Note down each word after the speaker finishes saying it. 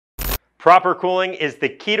Proper cooling is the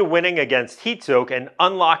key to winning against heat soak and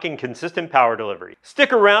unlocking consistent power delivery.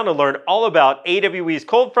 Stick around to learn all about AWE's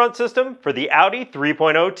ColdFront system for the Audi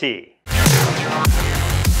 3.0T.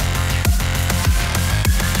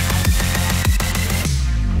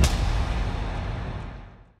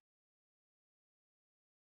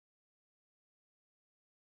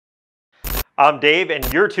 I'm Dave,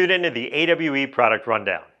 and you're tuned into the AWE Product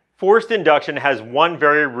Rundown. Forced induction has one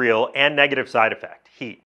very real and negative side effect: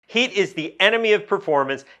 heat. Heat is the enemy of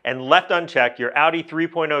performance, and left unchecked, your Audi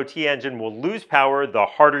 3.0T engine will lose power the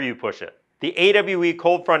harder you push it. The AWE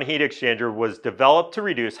ColdFront heat exchanger was developed to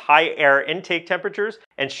reduce high air intake temperatures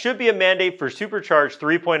and should be a mandate for supercharged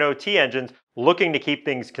 3.0T engines looking to keep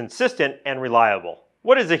things consistent and reliable.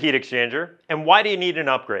 What is a heat exchanger, and why do you need an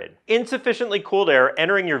upgrade? Insufficiently cooled air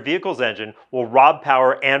entering your vehicle's engine will rob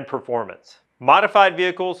power and performance. Modified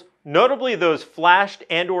vehicles, notably those flashed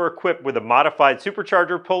and/or equipped with a modified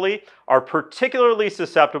supercharger pulley, are particularly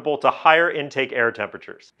susceptible to higher intake air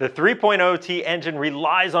temperatures. The 3.0T engine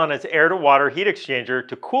relies on its air-to-water heat exchanger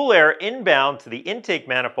to cool air inbound to the intake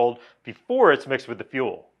manifold before it's mixed with the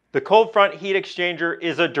fuel. The ColdFront heat exchanger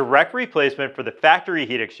is a direct replacement for the factory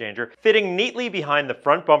heat exchanger, fitting neatly behind the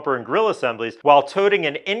front bumper and grille assemblies while toting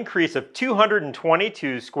an increase of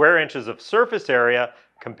 222 square inches of surface area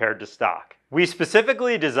compared to stock. We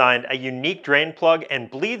specifically designed a unique drain plug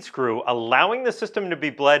and bleed screw, allowing the system to be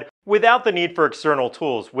bled without the need for external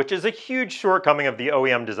tools, which is a huge shortcoming of the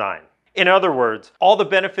OEM design. In other words, all the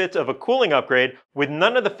benefits of a cooling upgrade with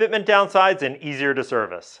none of the fitment downsides and easier to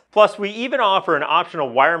service. Plus, we even offer an optional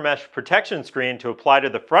wire mesh protection screen to apply to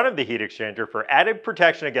the front of the heat exchanger for added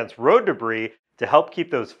protection against road debris to help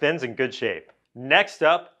keep those fins in good shape. Next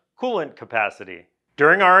up, coolant capacity.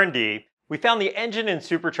 During R&D, we found the engine and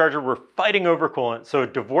supercharger were fighting over coolant, so a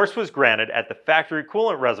divorce was granted at the factory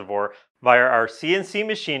coolant reservoir via our CNC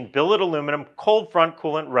machine billet aluminum ColdFront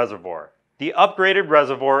coolant reservoir. The upgraded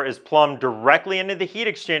reservoir is plumbed directly into the heat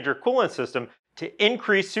exchanger coolant system to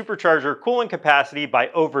increase supercharger coolant capacity by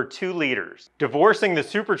over 2 liters. Divorcing the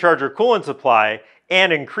supercharger coolant supply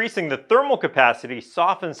and increasing the thermal capacity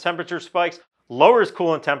softens temperature spikes, lowers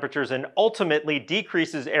coolant temperatures, and ultimately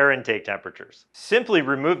decreases air intake temperatures. Simply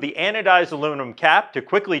remove the anodized aluminum cap to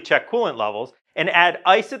quickly check coolant levels and add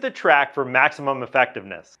ice at the track for maximum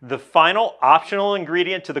effectiveness. The final optional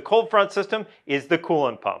ingredient to the ColdFront system is the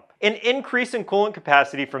coolant pump. An increase in coolant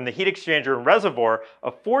capacity from the heat exchanger and reservoir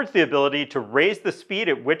affords the ability to raise the speed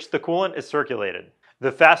at which the coolant is circulated.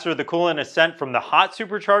 The faster the coolant is sent from the hot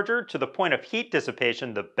supercharger to the point of heat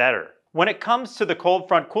dissipation, the better. When it comes to the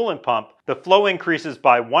ColdFront coolant pump, the flow increases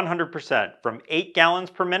by 100% from 8 gallons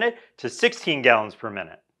per minute to 16 gallons per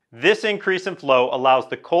minute. This increase in flow allows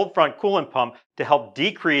the ColdFront coolant pump to help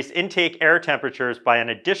decrease intake air temperatures by an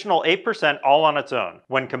additional 8% all on its own,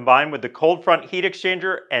 when combined with the ColdFront heat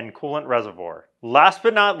exchanger and coolant reservoir. Last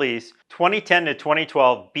but not least, 2010 to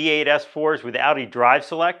 2012 B8 S4s with Audi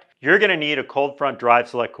DriveSelect, you're going to need a ColdFront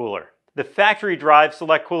DriveSelect cooler. The factory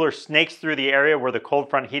DriveSelect cooler snakes through the area where the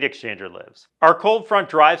ColdFront heat exchanger lives. Our ColdFront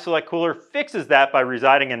DriveSelect cooler fixes that by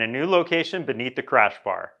residing in a new location beneath the crash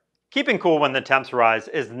bar. Keeping cool when the temps rise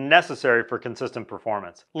is necessary for consistent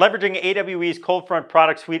performance. Leveraging AWE's ColdFront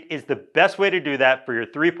product suite is the best way to do that for your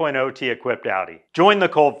 3.0T equipped Audi. Join the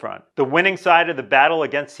ColdFront, the winning side of the battle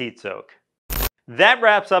against heat soak. That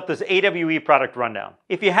wraps up this AWE product rundown.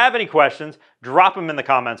 If you have any questions, drop them in the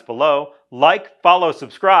comments below. Like, follow,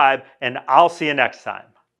 subscribe, and I'll see you next time.